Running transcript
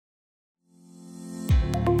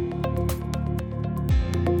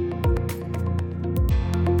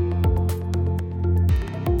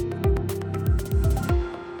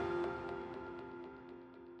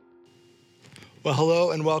Well, hello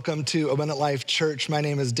and welcome to Abundant Life Church. My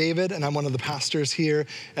name is David, and I'm one of the pastors here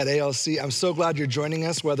at ALC. I'm so glad you're joining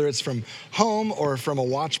us, whether it's from home or from a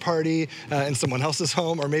watch party in someone else's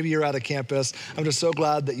home, or maybe you're at a campus. I'm just so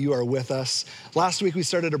glad that you are with us. Last week, we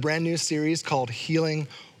started a brand new series called Healing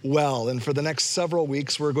Well, and for the next several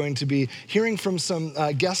weeks, we're going to be hearing from some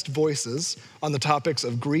guest voices on the topics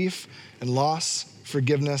of grief and loss,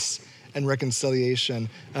 forgiveness, and reconciliation.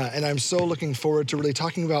 And I'm so looking forward to really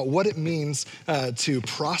talking about what it means to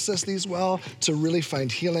process these well, to really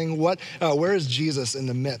find healing. Where is Jesus in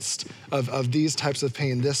the midst of these types of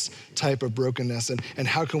pain, this type of brokenness, and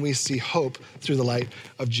how can we see hope through the light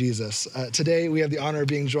of Jesus? Today, we have the honor of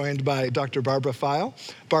being joined by Dr. Barbara Feil.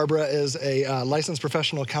 Barbara is a licensed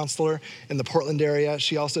professional counselor in the Portland area.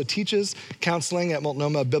 She also teaches counseling at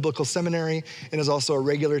Multnomah Biblical Seminary and is also a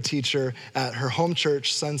regular teacher at her home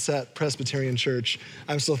church, Sunset Presbyterian Church.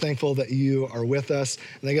 I'm so thankful that you are with us.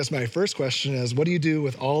 And I guess my first question is, what do you do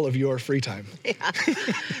with all of your free time?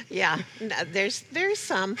 Yeah. No, there's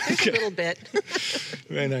some. There's a little bit.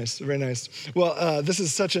 Very nice, very nice. Well, this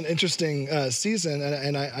is such an interesting season,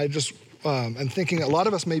 and I'm thinking a lot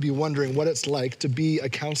of us may be wondering what it's like to be a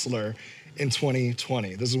counselor in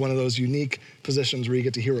 2020. This is one of those unique positions where you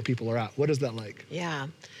get to hear where people are at. What is that like? Yeah.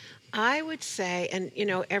 I would say, and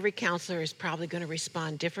every counselor is probably going to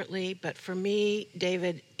respond differently, but for me,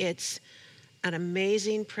 David, it's an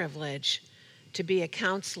amazing privilege to be a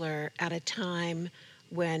counselor at a time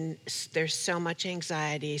when there's so much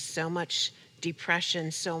anxiety, so much depression,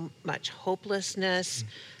 so much hopelessness,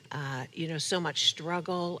 so much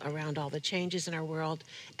struggle around all the changes in our world.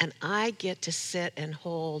 And I get to sit and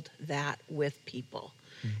hold that with people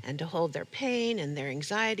and to hold their pain and their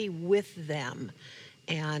anxiety with them.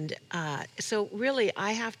 And so really,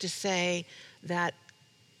 I have to say that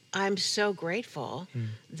I'm so grateful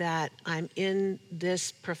that I'm in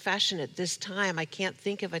this profession at this time. I can't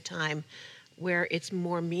think of a time where it's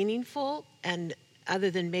more meaningful, and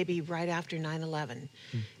other than maybe right after 9/11.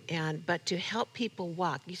 But to help people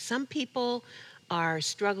walk. Some people are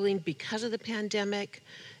struggling because of the pandemic.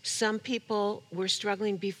 Some people were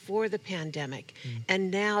struggling before the pandemic.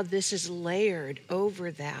 And now this is layered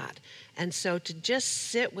over that. And so to just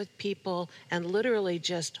sit with people and literally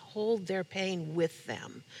just hold their pain with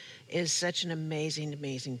them is such an amazing,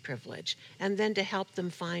 amazing privilege. And then to help them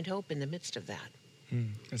find hope in the midst of that.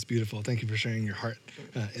 That's beautiful. Thank you for sharing your heart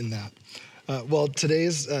in that. Well,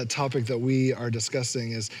 today's topic that we are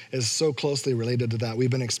discussing is so closely related to that. We've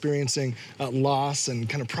been experiencing loss and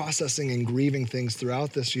kind of processing and grieving things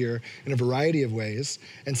throughout this year in a variety of ways.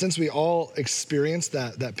 And since we all experience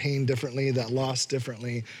that pain differently, that loss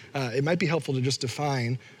differently, it might be helpful to just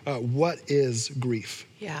define what is grief.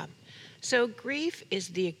 Yeah. So grief is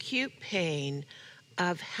the acute pain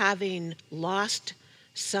of having lost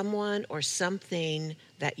someone or something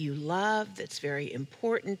that you love, that's very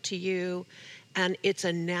important to you, and it's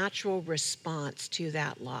a natural response to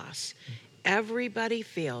that loss. Everybody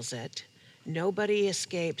feels it. Nobody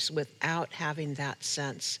escapes without having that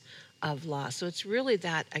sense of loss. So it's really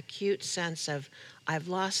that acute sense of, I've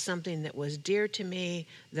lost something that was dear to me,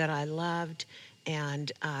 that I loved,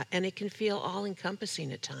 and it can feel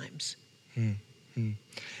all-encompassing at times.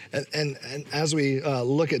 And as we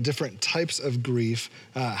look at different types of grief,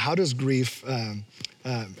 how does grief,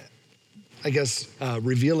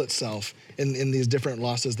 reveal itself in these different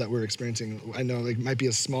losses that we're experiencing? I know it might be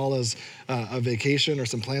as small as a vacation or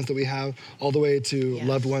some plans that we have, all the way to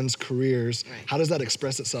loved ones' careers. Right. How does that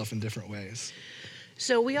express itself in different ways?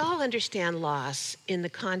 So we all understand loss in the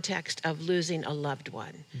context of losing a loved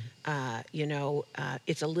one.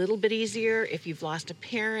 It's a little bit easier if you've lost a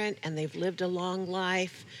parent and they've lived a long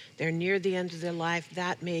life, they're near the end of their life.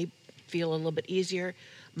 That may feel a little bit easier.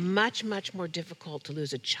 Much, much more difficult to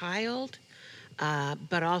lose a child,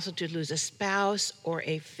 but also to lose a spouse or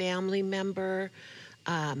a family member.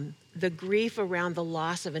 The grief around the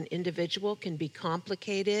loss of an individual can be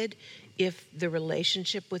complicated if the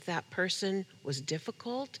relationship with that person was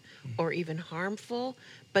difficult or even harmful,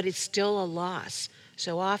 but it's still a loss.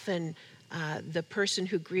 So often, the person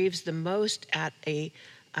who grieves the most at the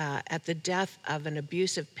death of an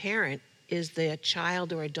abusive parent is the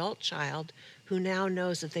child or adult child who now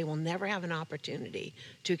knows that they will never have an opportunity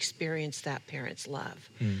to experience that parent's love.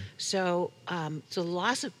 So the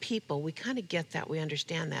loss of people, we kind of get that, we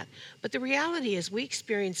understand that. But the reality is we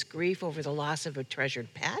experience grief over the loss of a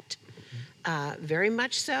treasured pet, very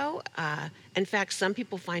much so. In fact, some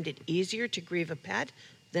people find it easier to grieve a pet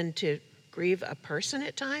than to grieve a person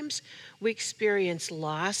at times. We experience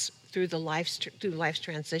loss through life's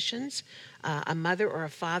transitions. A mother or a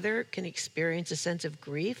father can experience a sense of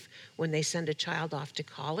grief when they send a child off to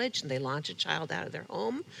college and they launch a child out of their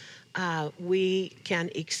home. We can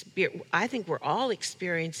experience, I think we're all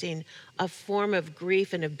experiencing a form of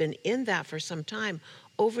grief and have been in that for some time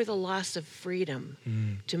over the loss of freedom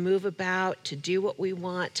to move about, to do what we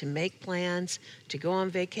want, to make plans, to go on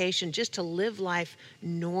vacation, just to live life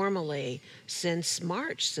normally since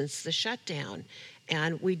March, since the shutdown.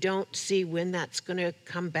 And we don't see when that's going to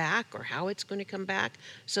come back or how it's going to come back.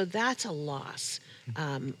 So that's a loss.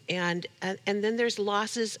 And then there's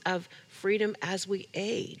losses of freedom as we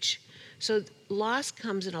age. So loss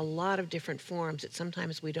comes in a lot of different forms that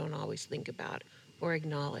sometimes we don't always think about or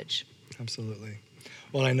acknowledge. Absolutely.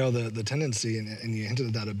 Well, I know the tendency, and you hinted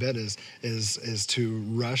at that a bit, is to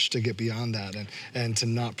rush to get beyond that and to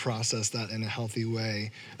not process that in a healthy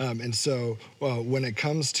way. And so when it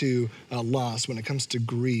comes to loss, when it comes to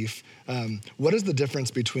grief, what is the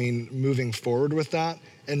difference between moving forward with that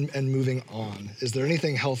and moving on? Is there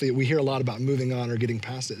anything healthy? We hear a lot about moving on or getting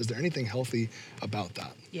past it. Is there anything healthy about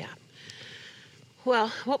that? Yeah.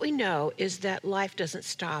 Well, what we know is that life doesn't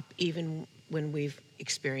stop even when we've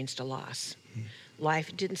experienced a loss.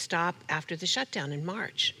 Life didn't stop after the shutdown in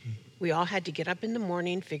March. We all had to get up in the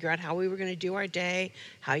morning, figure out how we were going to do our day,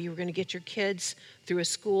 how you were going to get your kids through a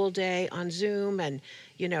school day on Zoom, and,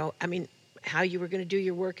 how you were going to do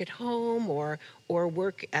your work at home or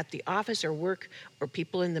work at the office or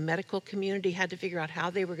people in the medical community had to figure out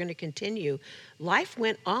how they were going to continue. Life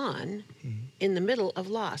went on in the middle of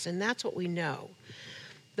loss, and that's what we know.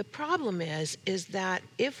 The problem is that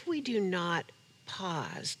if we do not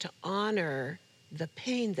pause to honor the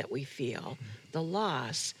pain that we feel, the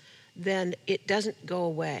loss, then it doesn't go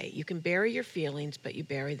away. You can bury your feelings, but you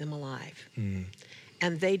bury them alive.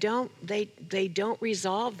 And they don't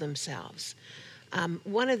resolve themselves.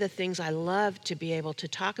 One of the things I love to be able to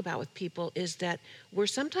talk about with people is that we're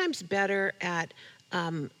sometimes better at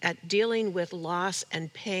dealing with loss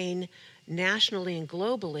and pain nationally and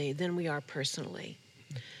globally than we are personally.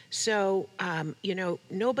 So,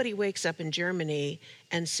 nobody wakes up in Germany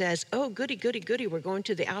and says, "Oh, goody, goody, goody, we're going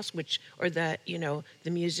to the Auschwitz or the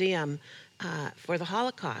museum for the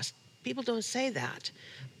Holocaust." People don't say that.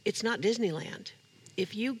 It's not Disneyland.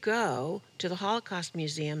 If you go to the Holocaust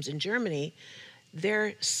museums in Germany,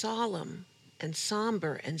 they're solemn and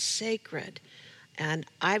somber and sacred. And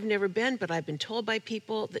I've never been, but I've been told by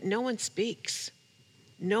people that no one speaks.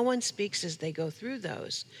 No one speaks as they go through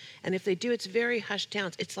those. And if they do, it's very hushed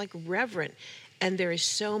down. It's like reverent. And there is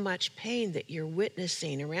so much pain that you're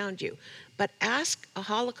witnessing around you. But ask a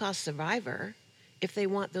Holocaust survivor if they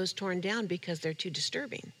want those torn down because they're too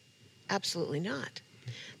disturbing. Absolutely not.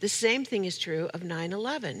 The same thing is true of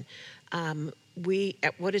 9/11.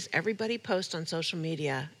 What does everybody post on social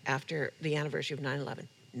media after the anniversary of 9/11?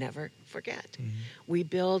 Never forget. We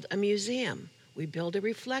build a museum. We build a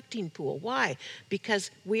reflecting pool. Why? Because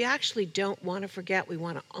we actually don't want to forget. We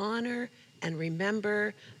want to honor and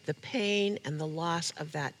remember the pain and the loss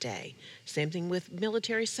of that day. Same thing with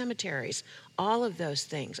military cemeteries. All of those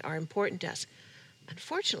things are important to us.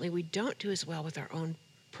 Unfortunately, we don't do as well with our own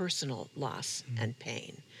personal loss and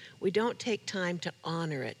pain. We don't take time to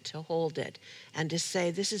honor it, to hold it, and to say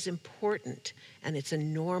this is important and it's a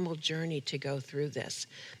normal journey to go through this.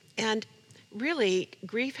 And really,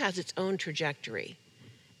 grief has its own trajectory,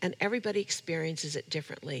 and everybody experiences it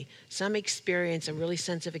differently. Some experience a really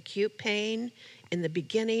sense of acute pain in the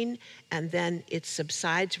beginning, and then it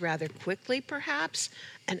subsides rather quickly, perhaps,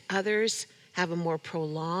 and others have a more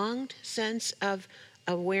prolonged sense of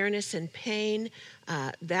awareness and pain.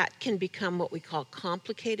 That can become what we call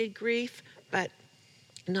complicated grief, but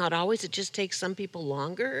not always. It just takes some people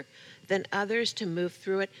longer than others to move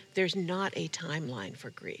through it. There's not a timeline for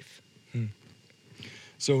grief.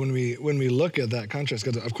 So when we look at that contrast,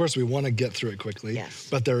 because of course we want to get through it quickly, Yes.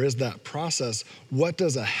 but there is that process. What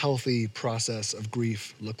does a healthy process of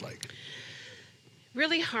grief look like?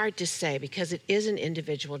 Really hard to say because it is an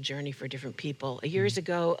individual journey for different people. Years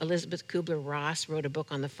ago, Elizabeth Kubler-Ross wrote a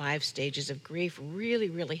book on the 5 stages of grief, really,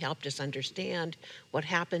 really helped us understand what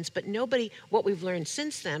happens. But what we've learned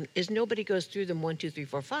since then is nobody goes through them 1, 2, 3,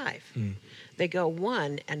 4, 5. They go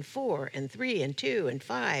 1 and 4 and 3 and 2 and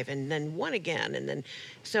 5 and then 1 again.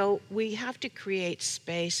 So we have to create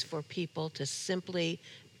space for people to simply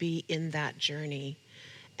be in that journey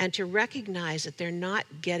and to recognize that they're not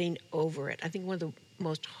getting over it. I think one of the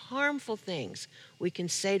most harmful things we can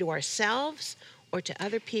say to ourselves or to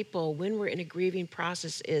other people when we're in a grieving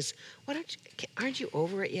process is, aren't you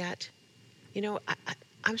over it yet?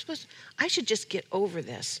 I should just get over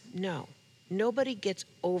this. No, Nobody gets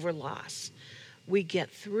over loss. We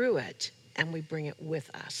get through it and we bring it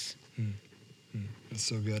with us. That's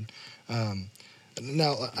so good.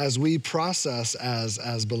 Now, as we process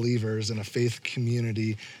as believers in a faith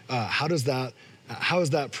community, how is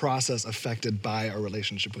that process affected by our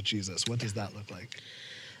relationship with Jesus? What does that look like?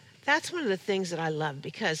 That's one of the things that I love,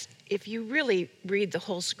 because if you really read the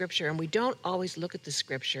whole scripture, and we don't always look at the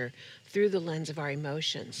scripture through the lens of our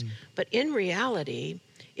emotions, but in reality,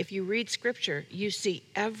 if you read scripture, you see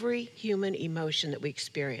every human emotion that we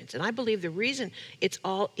experience. And I believe the reason it's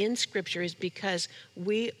all in scripture is because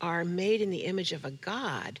we are made in the image of a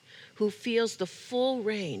God who feels the full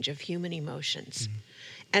range of human emotions.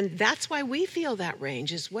 And that's why we feel that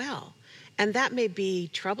range as well. And that may be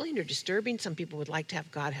troubling or disturbing. Some people would like to have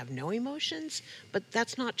God have no emotions, but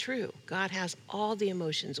that's not true. God has all the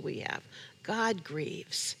emotions we have. God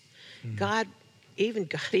grieves. God even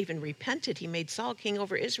repented. He made Saul king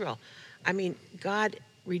over Israel. I mean, God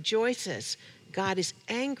rejoices. God is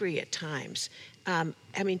angry at times.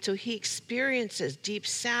 So he experiences deep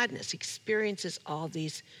sadness. He experiences all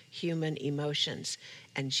these human emotions.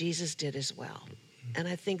 And Jesus did as well. And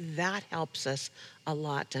I think that helps us a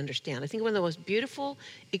lot to understand. I think one of the most beautiful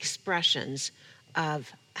expressions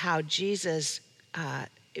of how Jesus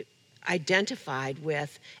identified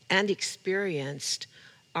with and experienced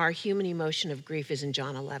our human emotion of grief is in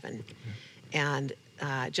John 11. And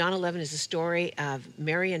John 11 is the story of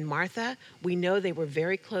Mary and Martha. We know they were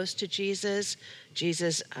very close to Jesus.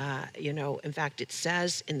 Jesus, in fact, it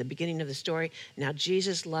says in the beginning of the story, now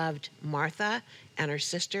Jesus loved Martha and her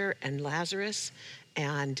sister and Lazarus.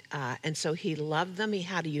 And so he loved them. He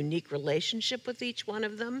had a unique relationship with each one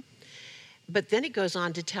of them. But then it goes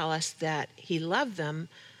on to tell us that he loved them,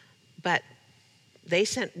 but they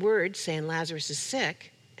sent word saying Lazarus is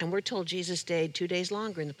sick, and we're told Jesus stayed 2 days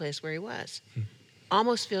longer in the place where he was.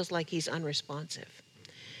 Almost feels like he's unresponsive.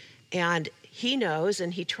 And he knows,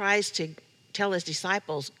 and he tries to tell his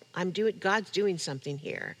disciples, God's doing something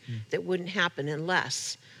here that wouldn't happen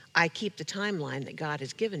unless I keep the timeline that God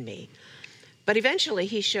has given me. But eventually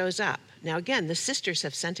he shows up. Now again, the sisters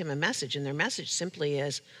have sent him a message, and their message simply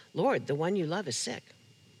is, Lord, the one you love is sick.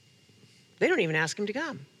 They don't even ask him to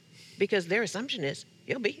come, because their assumption is,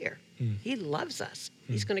 he'll be here. He loves us.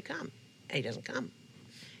 He's going to come. And he doesn't come.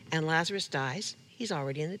 And Lazarus dies. He's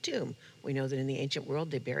already in the tomb. We know that in the ancient world,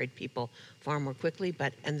 they buried people far more quickly,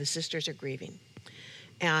 and the sisters are grieving.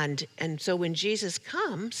 And so when Jesus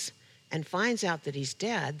comes and finds out that he's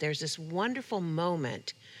dead, there's this wonderful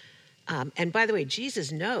moment. And by the way,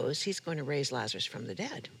 Jesus knows he's going to raise Lazarus from the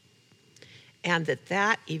dead. And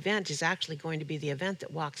that event is actually going to be the event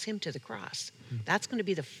that walks him to the cross. That's going to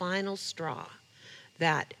be the final straw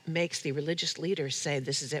that makes the religious leaders say,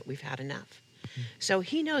 this is it, we've had enough. So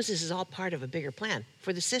he knows this is all part of a bigger plan.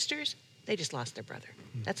 For the sisters, they just lost their brother.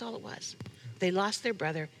 That's all it was. They lost their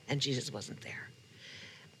brother, and Jesus wasn't there.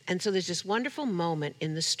 And so there's this wonderful moment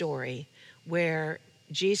in the story where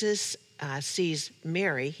Jesus sees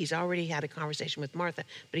Mary. He's already had a conversation with Martha,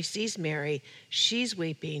 but he sees Mary. She's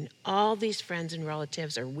weeping. All these friends and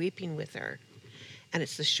relatives are weeping with her. And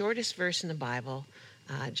it's the shortest verse in the Bible,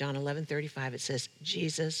 John 11:35. It says,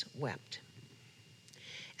 Jesus wept.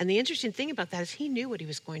 And the interesting thing about that is he knew what he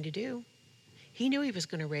was going to do. He knew he was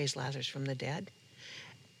going to raise Lazarus from the dead.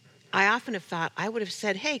 I often have thought, I would have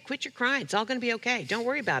said, hey, quit your crying. It's all going to be okay. Don't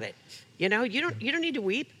worry about it. You don't need to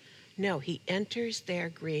weep. No, he enters their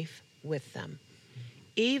grief with them.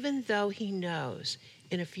 Even though he knows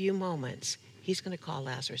in a few moments he's going to call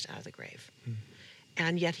Lazarus out of the grave.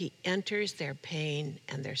 And yet he enters their pain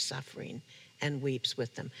and their suffering and weeps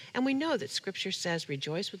with them. And we know that Scripture says,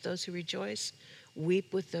 rejoice with those who rejoice,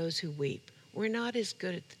 weep with those who weep. We're not as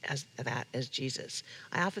good at that as Jesus.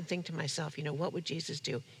 I often think to myself, what would Jesus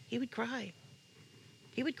do? He would cry.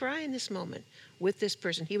 He would cry in this moment with this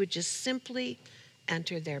person. He would just simply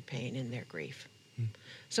enter their pain and their grief.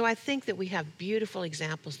 So I think that we have beautiful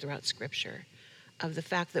examples throughout Scripture of the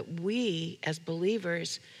fact that we, as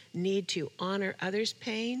believers, need to honor others'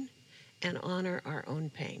 pain and honor our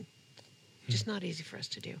own pain. Just not easy for us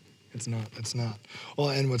to do. It's not. Well,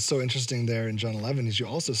 and what's so interesting there in John 11 is you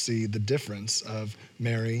also see the difference of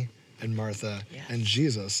Mary and Martha and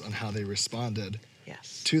Jesus on how they responded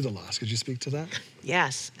to the loss. Could you speak to that?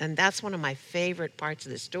 Yes, and that's one of my favorite parts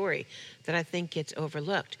of the story that I think gets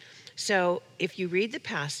overlooked. So if you read the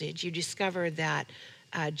passage, you discover that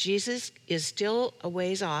Jesus is still a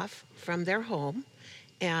ways off from their home,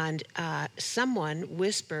 and someone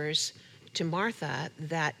whispers to Martha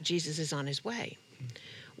that Jesus is on his way.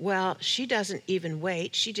 Well, she doesn't even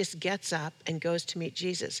wait. She just gets up and goes to meet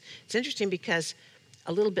Jesus. It's interesting because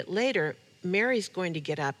a little bit later, Mary's going to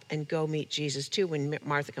get up and go meet Jesus too when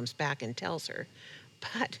Martha comes back and tells her.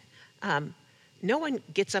 But no one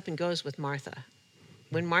gets up and goes with Martha.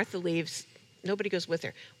 When Martha leaves, nobody goes with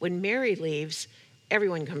her. When Mary leaves,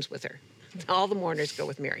 everyone comes with her. All the mourners go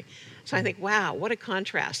with Mary. So I think, wow, what a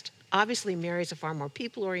contrast. Obviously, Mary's a far more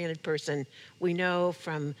people-oriented person. We know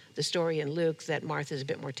from the story in Luke that Martha's a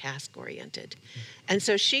bit more task-oriented. And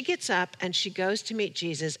so she gets up and she goes to meet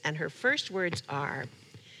Jesus, and her first words are,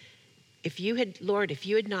 Lord, if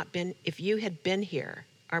you had been here,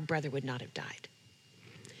 our brother would not have died.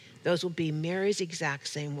 Those will be Mary's exact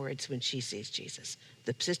same words when she sees Jesus.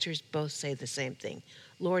 The sisters both say the same thing.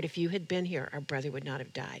 Lord, if you had been here, our brother would not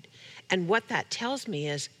have died. And what that tells me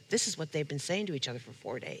is this is what they've been saying to each other for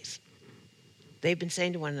 4 days. They've been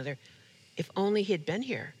saying to one another, if only he had been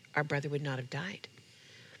here, our brother would not have died.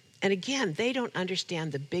 And again, they don't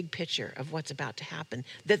understand the big picture of what's about to happen,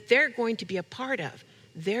 that they're going to be a part of.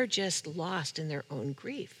 They're just lost in their own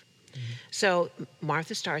grief. Mm-hmm. So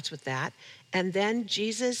Martha starts with that. And then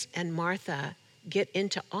Jesus and Martha get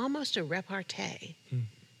into almost a repartee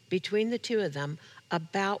between the two of them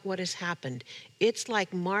about what has happened. It's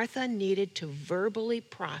like Martha needed to verbally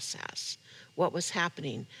process what was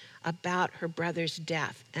happening about her brother's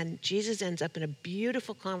death. And Jesus ends up in a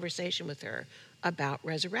beautiful conversation with her about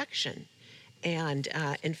resurrection. And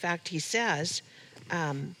in fact, he says,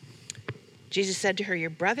 Jesus said to her, your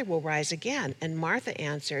brother will rise again. And Martha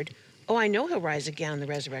answered, oh, I know he'll rise again in the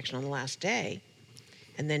resurrection on the last day.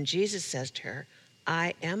 And then Jesus says to her,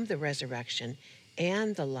 I am the resurrection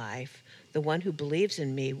and the life. The one who believes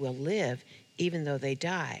in me will live even though they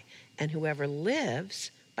die. And whoever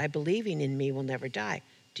lives by believing in me will never die.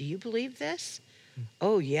 Do you believe this?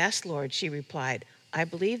 Oh, yes, Lord, she replied. I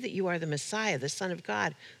believe that you are the Messiah, the Son of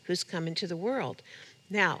God, who's come into the world.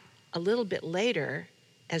 Now, a little bit later,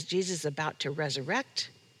 as Jesus is about to resurrect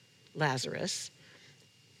Lazarus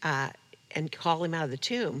and call him out of the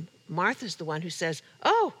tomb, Martha's the one who says,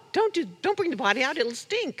 oh, don't bring the body out, it'll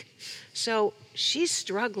stink. So she's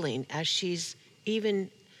struggling as she's even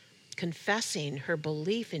confessing her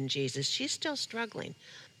belief in Jesus. She's still struggling,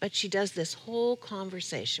 but she does this whole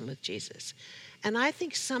conversation with Jesus. And I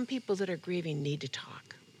think some people that are grieving need to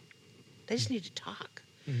talk. They just need to talk.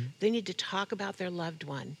 Mm-hmm. They need to talk about their loved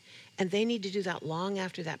one, and they need to do that long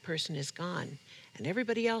after that person is gone. And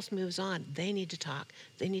everybody else moves on. They need to talk.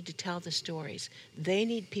 They need to tell the stories. They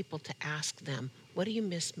need people to ask them, what do you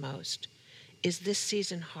miss most? Is this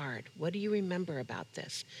season hard? What do you remember about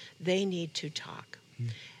this? They need to talk. Mm-hmm.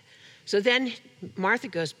 So then Martha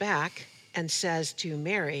goes back and says to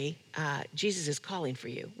Mary, Jesus is calling for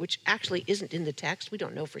you, which actually isn't in the text. We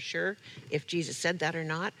don't know for sure if Jesus said that or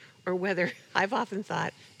not, or whether, I've often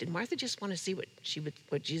thought, did Martha just want to see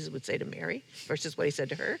what Jesus would say to Mary versus what he said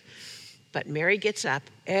to her? But Mary gets up.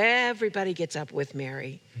 Everybody gets up with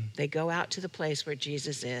Mary. They go out to the place where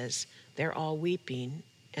Jesus is. They're all weeping,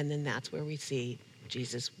 and then that's where we see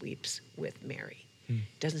Jesus weeps with Mary.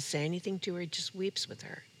 Doesn't say anything to her, just weeps with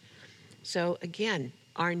her. So again,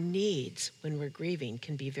 our needs when we're grieving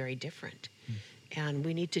can be very different. And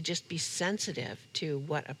we need to just be sensitive to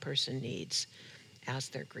what a person needs as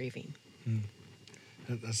they're grieving.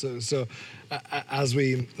 So as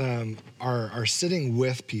we are sitting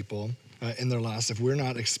with people in their loss, if we're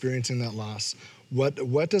not experiencing that loss,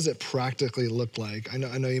 what does it practically look like? I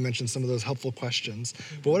know you mentioned some of those helpful questions,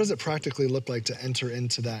 but what does it practically look like to enter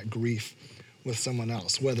into that grief with someone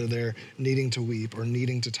else, whether they're needing to weep or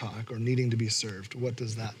needing to talk or needing to be served? What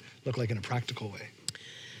does that look like in a practical way?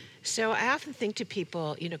 So I often think to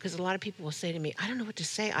people, because a lot of people will say to me, I don't know what to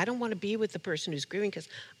say. I don't want to be with the person who's grieving because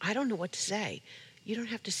I don't know what to say. You don't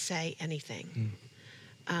have to say anything.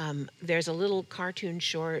 There's a little cartoon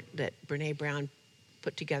short that Brene Brown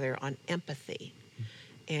put together on empathy.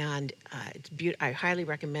 And it's beautiful. I highly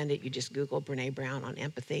recommend it. You just Google Brene Brown on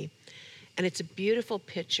empathy. And it's a beautiful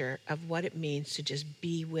picture of what it means to just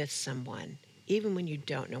be with someone, even when you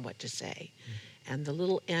don't know what to say. And the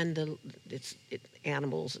little end, it's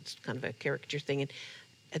animals, it's kind of a caricature thing. And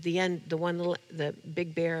at the end, the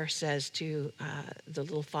big bear says to the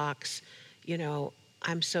little fox,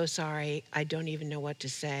 I'm so sorry, I don't even know what to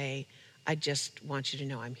say. I just want you to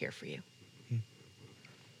know I'm here for you.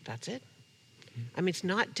 That's it. I mean, it's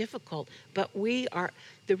not difficult, but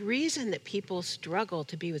the reason that people struggle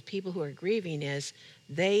to be with people who are grieving is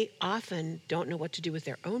they often don't know what to do with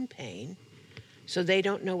their own pain, so they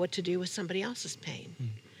don't know what to do with somebody else's pain.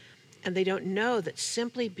 And they don't know that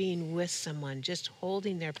simply being with someone, just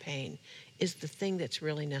holding their pain, is the thing that's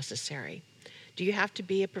really necessary. Do you have to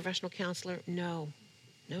be a professional counselor? No,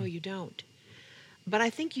 you don't. But I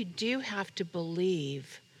think you do have to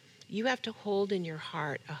believe, you have to hold in your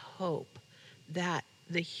heart a hope that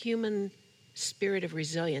the human spirit of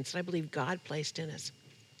resilience that I believe God placed in us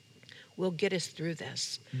will get us through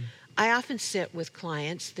this. I often sit with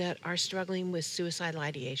clients that are struggling with suicidal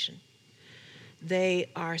ideation. They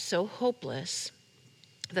are so hopeless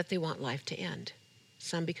that they want life to end.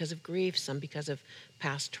 Some because of grief, some because of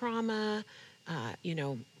past trauma,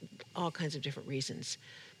 all kinds of different reasons.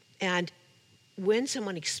 And when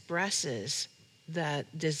someone expresses the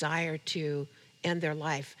desire to end their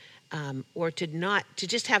life, or to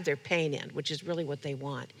just have their pain end, which is really what they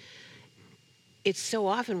want, it's so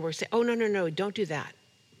often we're saying, oh, no, don't do that.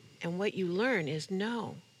 And what you learn is,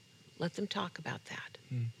 no, let them talk about that.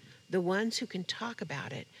 The ones who can talk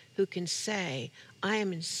about it, who can say, I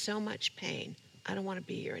am in so much pain, I don't want to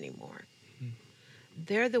be here anymore.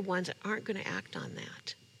 They're the ones that aren't going to act on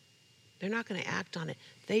that. They're not going to act on it.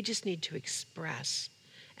 They just need to express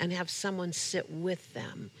and have someone sit with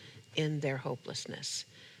them in their hopelessness.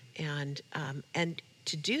 And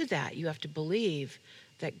to do that, you have to believe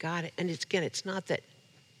that God, and it's not that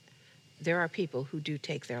there are people who do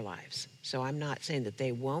take their lives. So I'm not saying that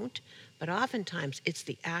they won't, but oftentimes it's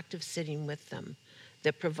the act of sitting with them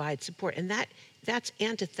that provides support. And that's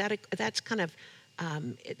antithetical. That's kind of,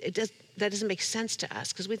 that doesn't make sense to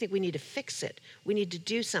us because we think we need to fix it. We need to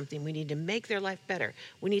do something. We need to make their life better.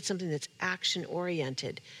 We need something that's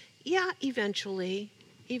action-oriented. Yeah, eventually.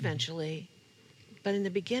 But in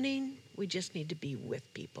the beginning, we just need to be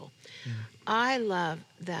with people. I love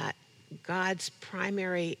that God's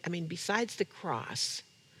besides the cross,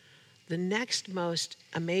 the next most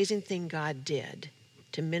amazing thing God did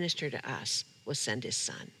to minister to us was send his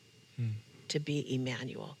son to be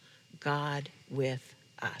Emmanuel, God with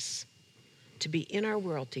us, to be in our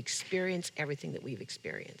world, to experience everything that we've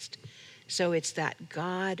experienced. So it's that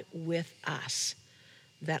God with us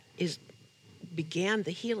that began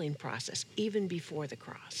the healing process even before the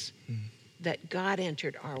cross, that God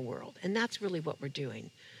entered our world. And that's really what we're doing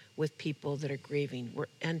with people that are grieving. We're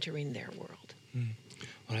entering their world.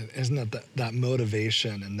 Well, isn't that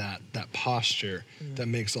motivation and that posture that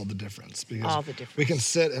makes all the difference? Because all the difference. We can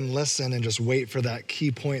sit and listen and just wait for that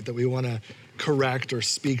key point that we want to correct or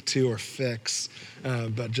speak to or fix,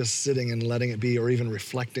 but just sitting and letting it be, or even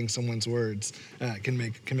reflecting someone's words, can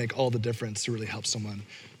make all the difference to really help someone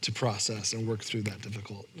to process and work through that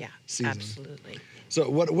difficult season. Absolutely. So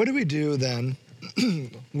what do we do then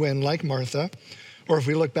when, like Martha, or if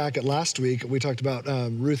we look back at last week, we talked about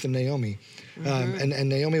Ruth and Naomi. And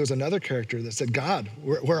Naomi was another character that said, God,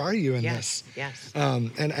 where are you in this? Yes.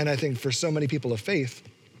 And I think for so many people of faith,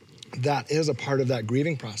 that is a part of that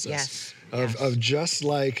grieving process. Of just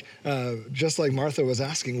like Martha was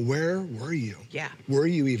asking, where were you? Yeah. Were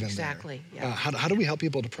you even exactly, there? Yeah. How do we help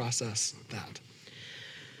people to process that?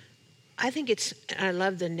 I think I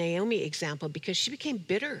love the Naomi example because she became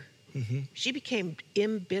bitter. She became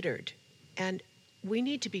embittered. And we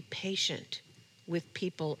need to be patient with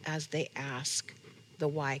people as they ask the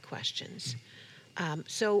why questions.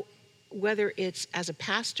 So whether it's as a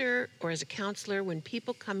pastor or as a counselor, when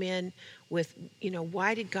people come in with,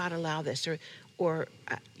 why did God allow this? Or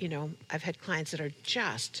I've had clients that are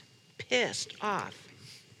just pissed off.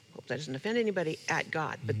 Hope that doesn't offend anybody at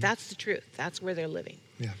God, but that's the truth. That's where they're living.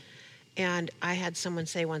 Yeah. And I had someone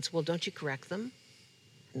say once, well, don't you correct them?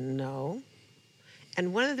 No.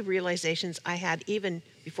 And one of the realizations I had even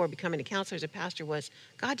before becoming a counselor as a pastor was,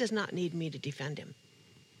 God does not need me to defend him.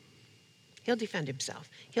 He'll defend himself.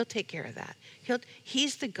 He'll take care of that.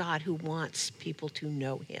 He's the God who wants people to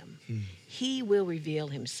know him. He will reveal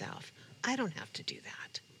himself. I don't have to do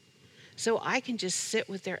that. So I can just sit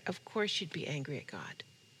with of course you'd be angry at God.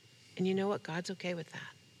 And you know what? God's okay with that.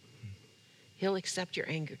 He'll accept your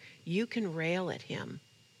anger. You can rail at him.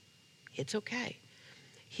 It's okay.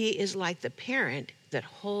 He is like the parent that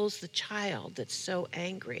holds the child that's so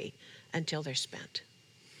angry until they're spent.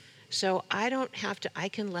 So I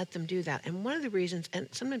can let them do that. And one of the reasons, and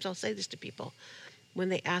sometimes I'll say this to people, when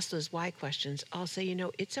they ask those why questions, I'll say,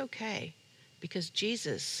 it's okay because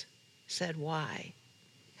Jesus said, why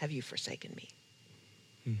have you forsaken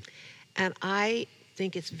me? And I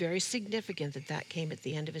think it's very significant that came at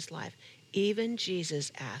the end of his life. Even Jesus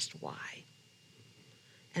asked why.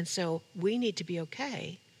 And so we need to be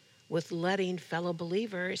okay with letting fellow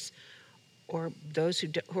believers or those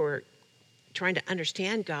who are trying to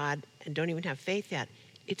understand God and don't even have faith yet,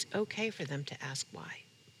 it's okay for them to ask why.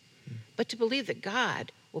 But to believe that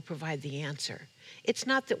God will provide the answer. It's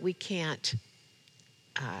not that we can't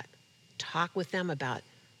talk with them about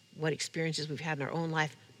what experiences we've had in our own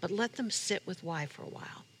life, but let them sit with why for a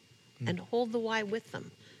while and hold the why with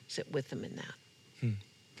them. Sit with them in that.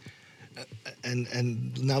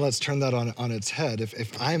 And now let's turn that on its head.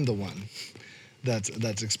 If I'm the one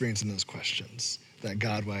that's experiencing those questions. That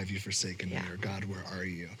God, why have you forsaken me? Or God, where are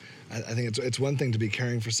you? I think it's one thing to be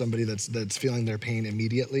caring for somebody that's feeling their pain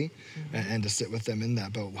immediately, and to sit with them in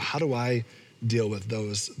that. But how do I deal with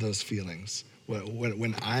those feelings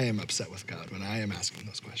when I am upset with God, when I am asking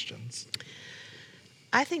those questions?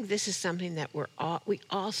 I think this is something that we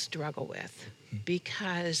all struggle with,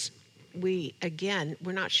 because we're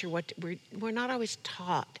not sure we're not always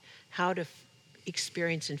taught how to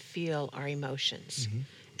experience and feel our emotions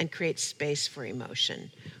and create space for emotion.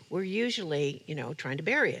 We're usually, trying to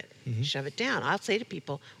bury it, shove it down. I'll say to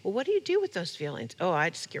people, well, what do you do with those feelings? Oh, I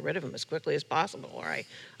just get rid of them as quickly as possible, or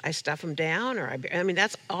I stuff them down, or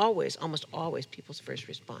that's almost always people's first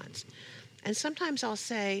response. And sometimes I'll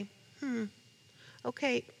say,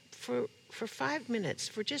 okay, for 5 minutes,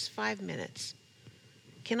 for just 5 minutes,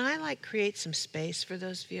 can I create some space for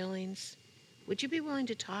those feelings? Would you be willing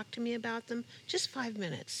to talk to me about them? Just 5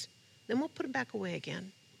 minutes. Then we'll put them back away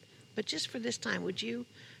again. But just for this time, would you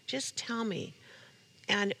just tell me?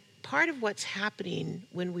 And part of what's happening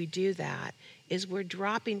when we do that is we're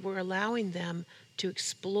allowing them to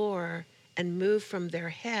explore and move from their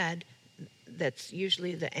head, that's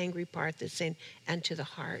usually the angry part that's saying, and to the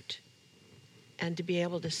heart. And to be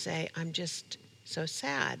able to say, I'm just so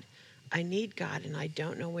sad. I need God and I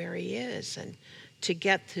don't know where he is. And to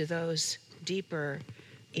get to those deeper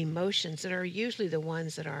emotions that are usually the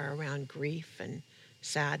ones that are around grief and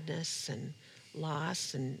sadness and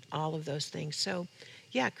loss and all of those things. So,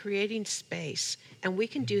 creating space. And we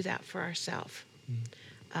can do that for ourselves.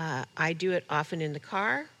 I do it often in the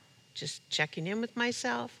car, just checking in with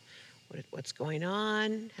myself. What's going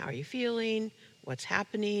on? How are you feeling? What's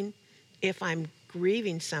happening? If I'm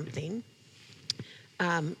grieving something,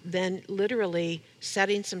 then literally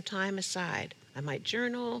setting some time aside. I might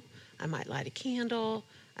journal, I might light a candle,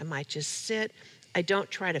 I might just sit. I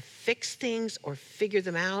don't try to fix things or figure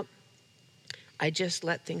them out. I just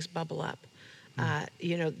let things bubble up.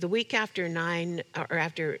 The week after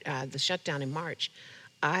the shutdown in March,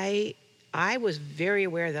 I was very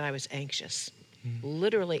aware that I was anxious,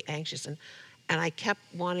 literally anxious, and I kept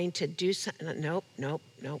wanting to do something. Nope.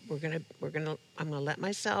 I'm gonna let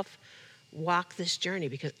myself walk this journey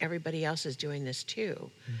because everybody else is doing this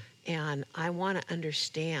too, and I want to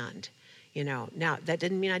understand. Now that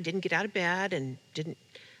didn't mean I didn't get out of bed and didn't,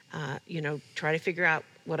 try to figure out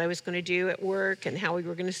what I was going to do at work and how we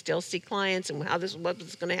were going to still see clients and what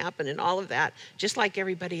was going to happen and all of that, just like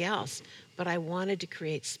everybody else. But I wanted to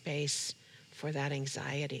create space for that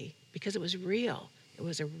anxiety because it was real. It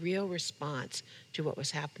was a real response to what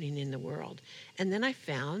was happening in the world. And then I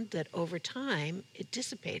found that over time, it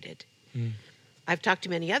dissipated. I've talked to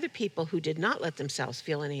many other people who did not let themselves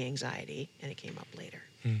feel any anxiety, and it came up later.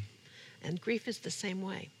 And grief is the same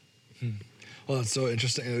way. Well, it's so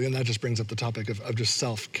interesting. And that just brings up the topic of just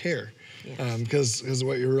self-care. Yes. Because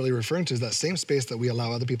what you're really referring to is that same space that we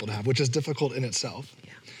allow other people to have, which is difficult in itself.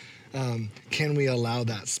 Can we allow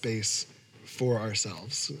that space for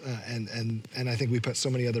ourselves? And I think we put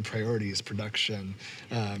so many other priorities, production,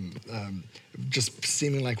 just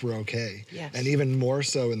seeming like we're okay. Yes. And even more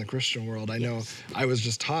so in the Christian world. I know I was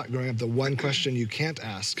just taught growing up, the one question you can't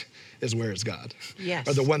ask is where is God? Yes.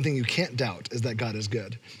 Or the one thing you can't doubt is that God is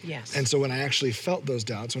good. Yes. And so when I actually felt those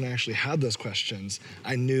doubts, when I actually had those questions,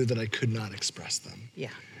 I knew that I could not express them. Yeah.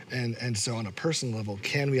 And so on a personal level,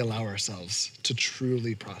 can we allow ourselves to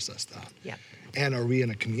truly process that? Yeah. And are we in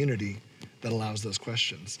a community that allows those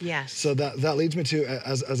questions? Yes. So that leads me to,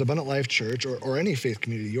 as Abundant Life Church or any faith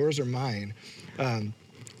community, yours or mine,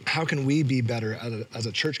 how can we be better as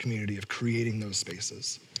a church community of creating those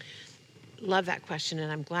spaces? Love that question,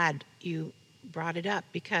 and I'm glad you brought it up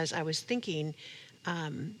because I was thinking,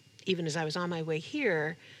 even as I was on my way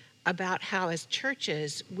here, about how as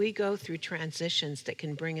churches we go through transitions that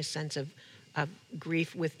can bring a sense of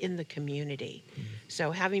grief within the community. So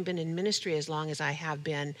having been in ministry as long as I have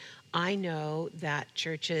been, I know that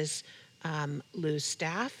churches lose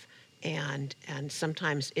staff, and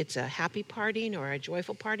sometimes it's a happy parting or a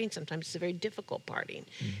joyful parting. Sometimes it's a very difficult parting.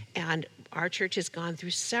 And our church has gone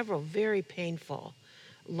through several very painful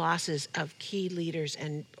losses of key leaders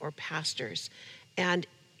or pastors. And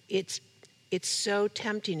it's so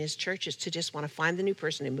tempting as churches to just want to find the new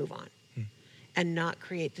person and move on and not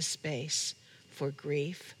create the space for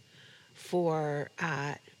grief, for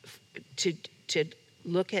to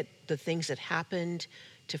look at the things that happened,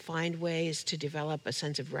 to find ways to develop a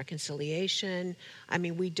sense of reconciliation. I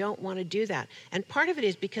mean, we don't want to do that. And part of it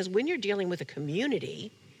is because when you're dealing with a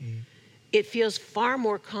community, it feels far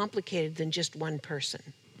more complicated than just one person.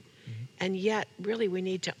 And yet, really, we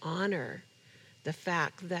need to honor the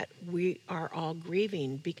fact that we are all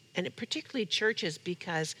grieving, and particularly churches,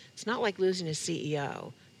 because it's not like losing a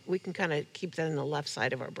CEO. We can kind of keep that in the left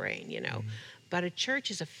side of our brain, you know. But a church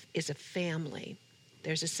is a family.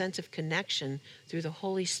 There's a sense of connection through the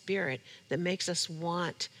Holy Spirit that makes us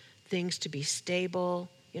want things to be stable.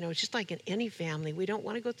 You know, it's just like in any family, we don't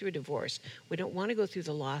want to go through a divorce. We don't want to go through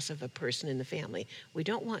the loss of a person in the family. We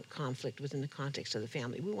don't want conflict within the context of the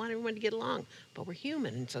family. We want everyone to get along, but we're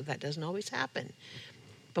human, and so that doesn't always happen.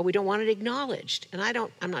 But we don't want it acknowledged. And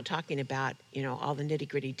I'm not talking about, you know, all the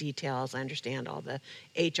nitty-gritty details. I understand all the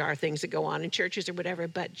HR things that go on in churches or whatever,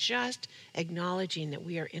 but just acknowledging that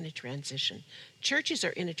we are in a transition. Churches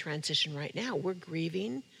are in a transition right now. We're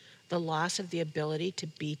grieving the loss of the ability to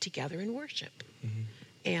be together in worship.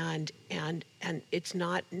 And it's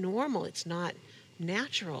not normal, it's not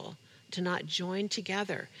natural to not join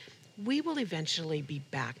together. We will eventually be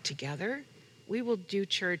back together. We will do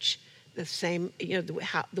church the same, you know,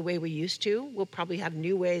 the way we used to. We'll probably have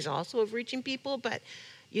new ways also of reaching people, but,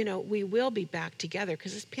 you know, we will be back together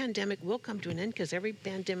because this pandemic will come to an end, because every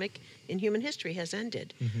pandemic in human history has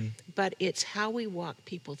ended. But it's how we walk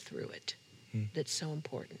people through it that's so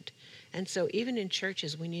important. And so even in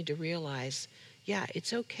churches, we need to realize, yeah,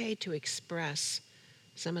 it's okay to express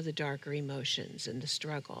some of the darker emotions and the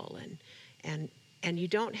struggle, and you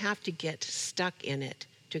don't have to get stuck in it.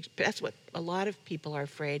 That's what a lot of people are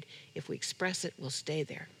afraid. If we express it, we'll stay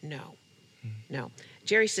there. No.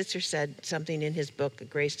 Jerry Sitzer said something in his book, A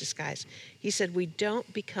Grace Disguised. He said, we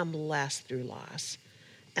don't become less through loss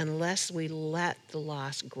unless we let the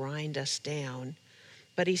loss grind us down.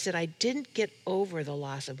 But he said, I didn't get over the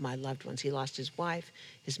loss of my loved ones. He lost his wife,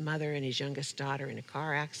 his mother, and his youngest daughter in a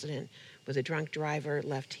car accident with a drunk driver,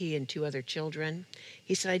 left he and 2 other children.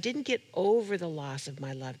 He said, I didn't get over the loss of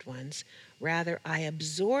my loved ones. Rather, I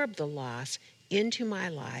absorbed the loss into my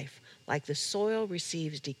life like the soil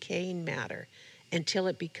receives decaying matter until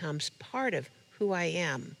it becomes part of who I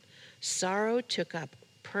am. Sorrow took up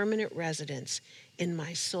permanent residence in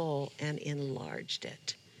my soul and enlarged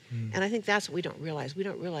it. And I think that's what we don't realize. We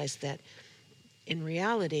don't realize that in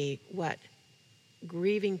reality, what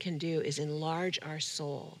grieving can do is enlarge our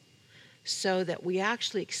soul so that we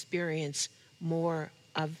actually experience more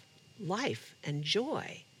of life and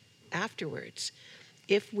joy afterwards.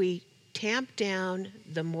 If we tamp down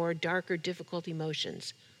the more darker, difficult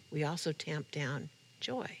emotions, we also tamp down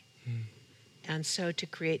joy. And so to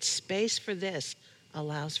create space for this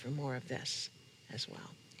allows for more of this as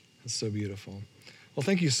well. That's so beautiful. Well,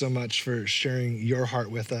 thank you so much for sharing your heart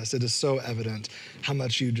with us. It is so evident how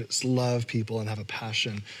much you just love people and have a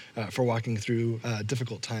passion for walking through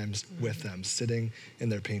difficult times with them, sitting in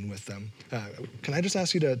their pain with them. Can I just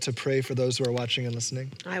ask you to pray for those who are watching and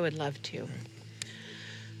listening? I would love to.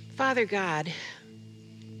 Father God,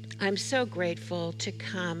 I'm so grateful to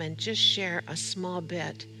come and just share a small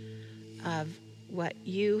bit of what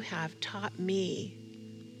you have taught me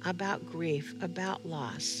about grief, about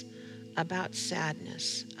loss, about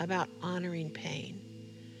sadness, about honoring pain.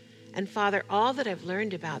 And Father, all that I've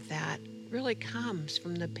learned about that really comes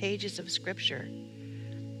from the pages of Scripture.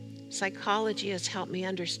 Psychology has helped me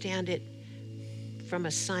understand it from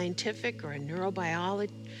a scientific or a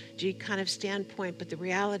neurobiology kind of standpoint, but the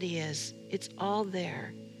reality is it's all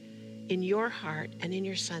there in your heart and in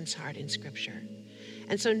your Son's heart in Scripture.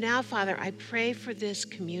 And so now, Father, I pray for this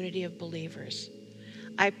community of believers.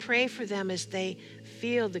 I pray for them as they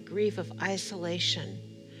feel the grief of isolation,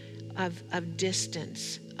 of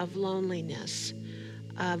distance, of loneliness,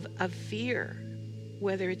 of fear,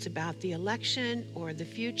 whether it's about the election or the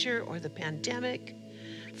future or the pandemic.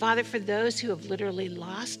 Father, for those who have literally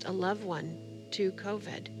lost a loved one to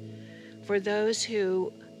COVID, for those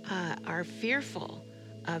who are fearful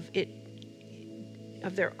of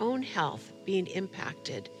their own health being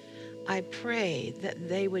impacted, I pray that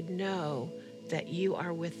they would know that you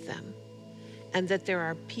are with them and that there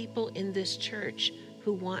are people in this church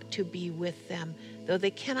who want to be with them. Though they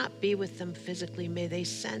cannot be with them physically, may they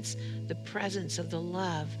sense the presence of the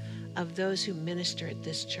love of those who minister at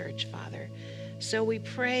this church, Father. So we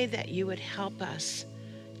pray that you would help us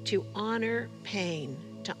to honor pain,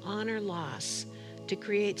 to honor loss, to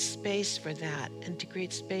create space for that, and to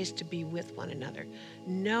create space to be with one another,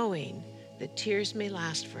 knowing that tears may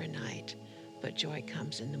last for a night, but joy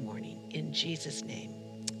comes in the morning. In Jesus' name,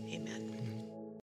 amen.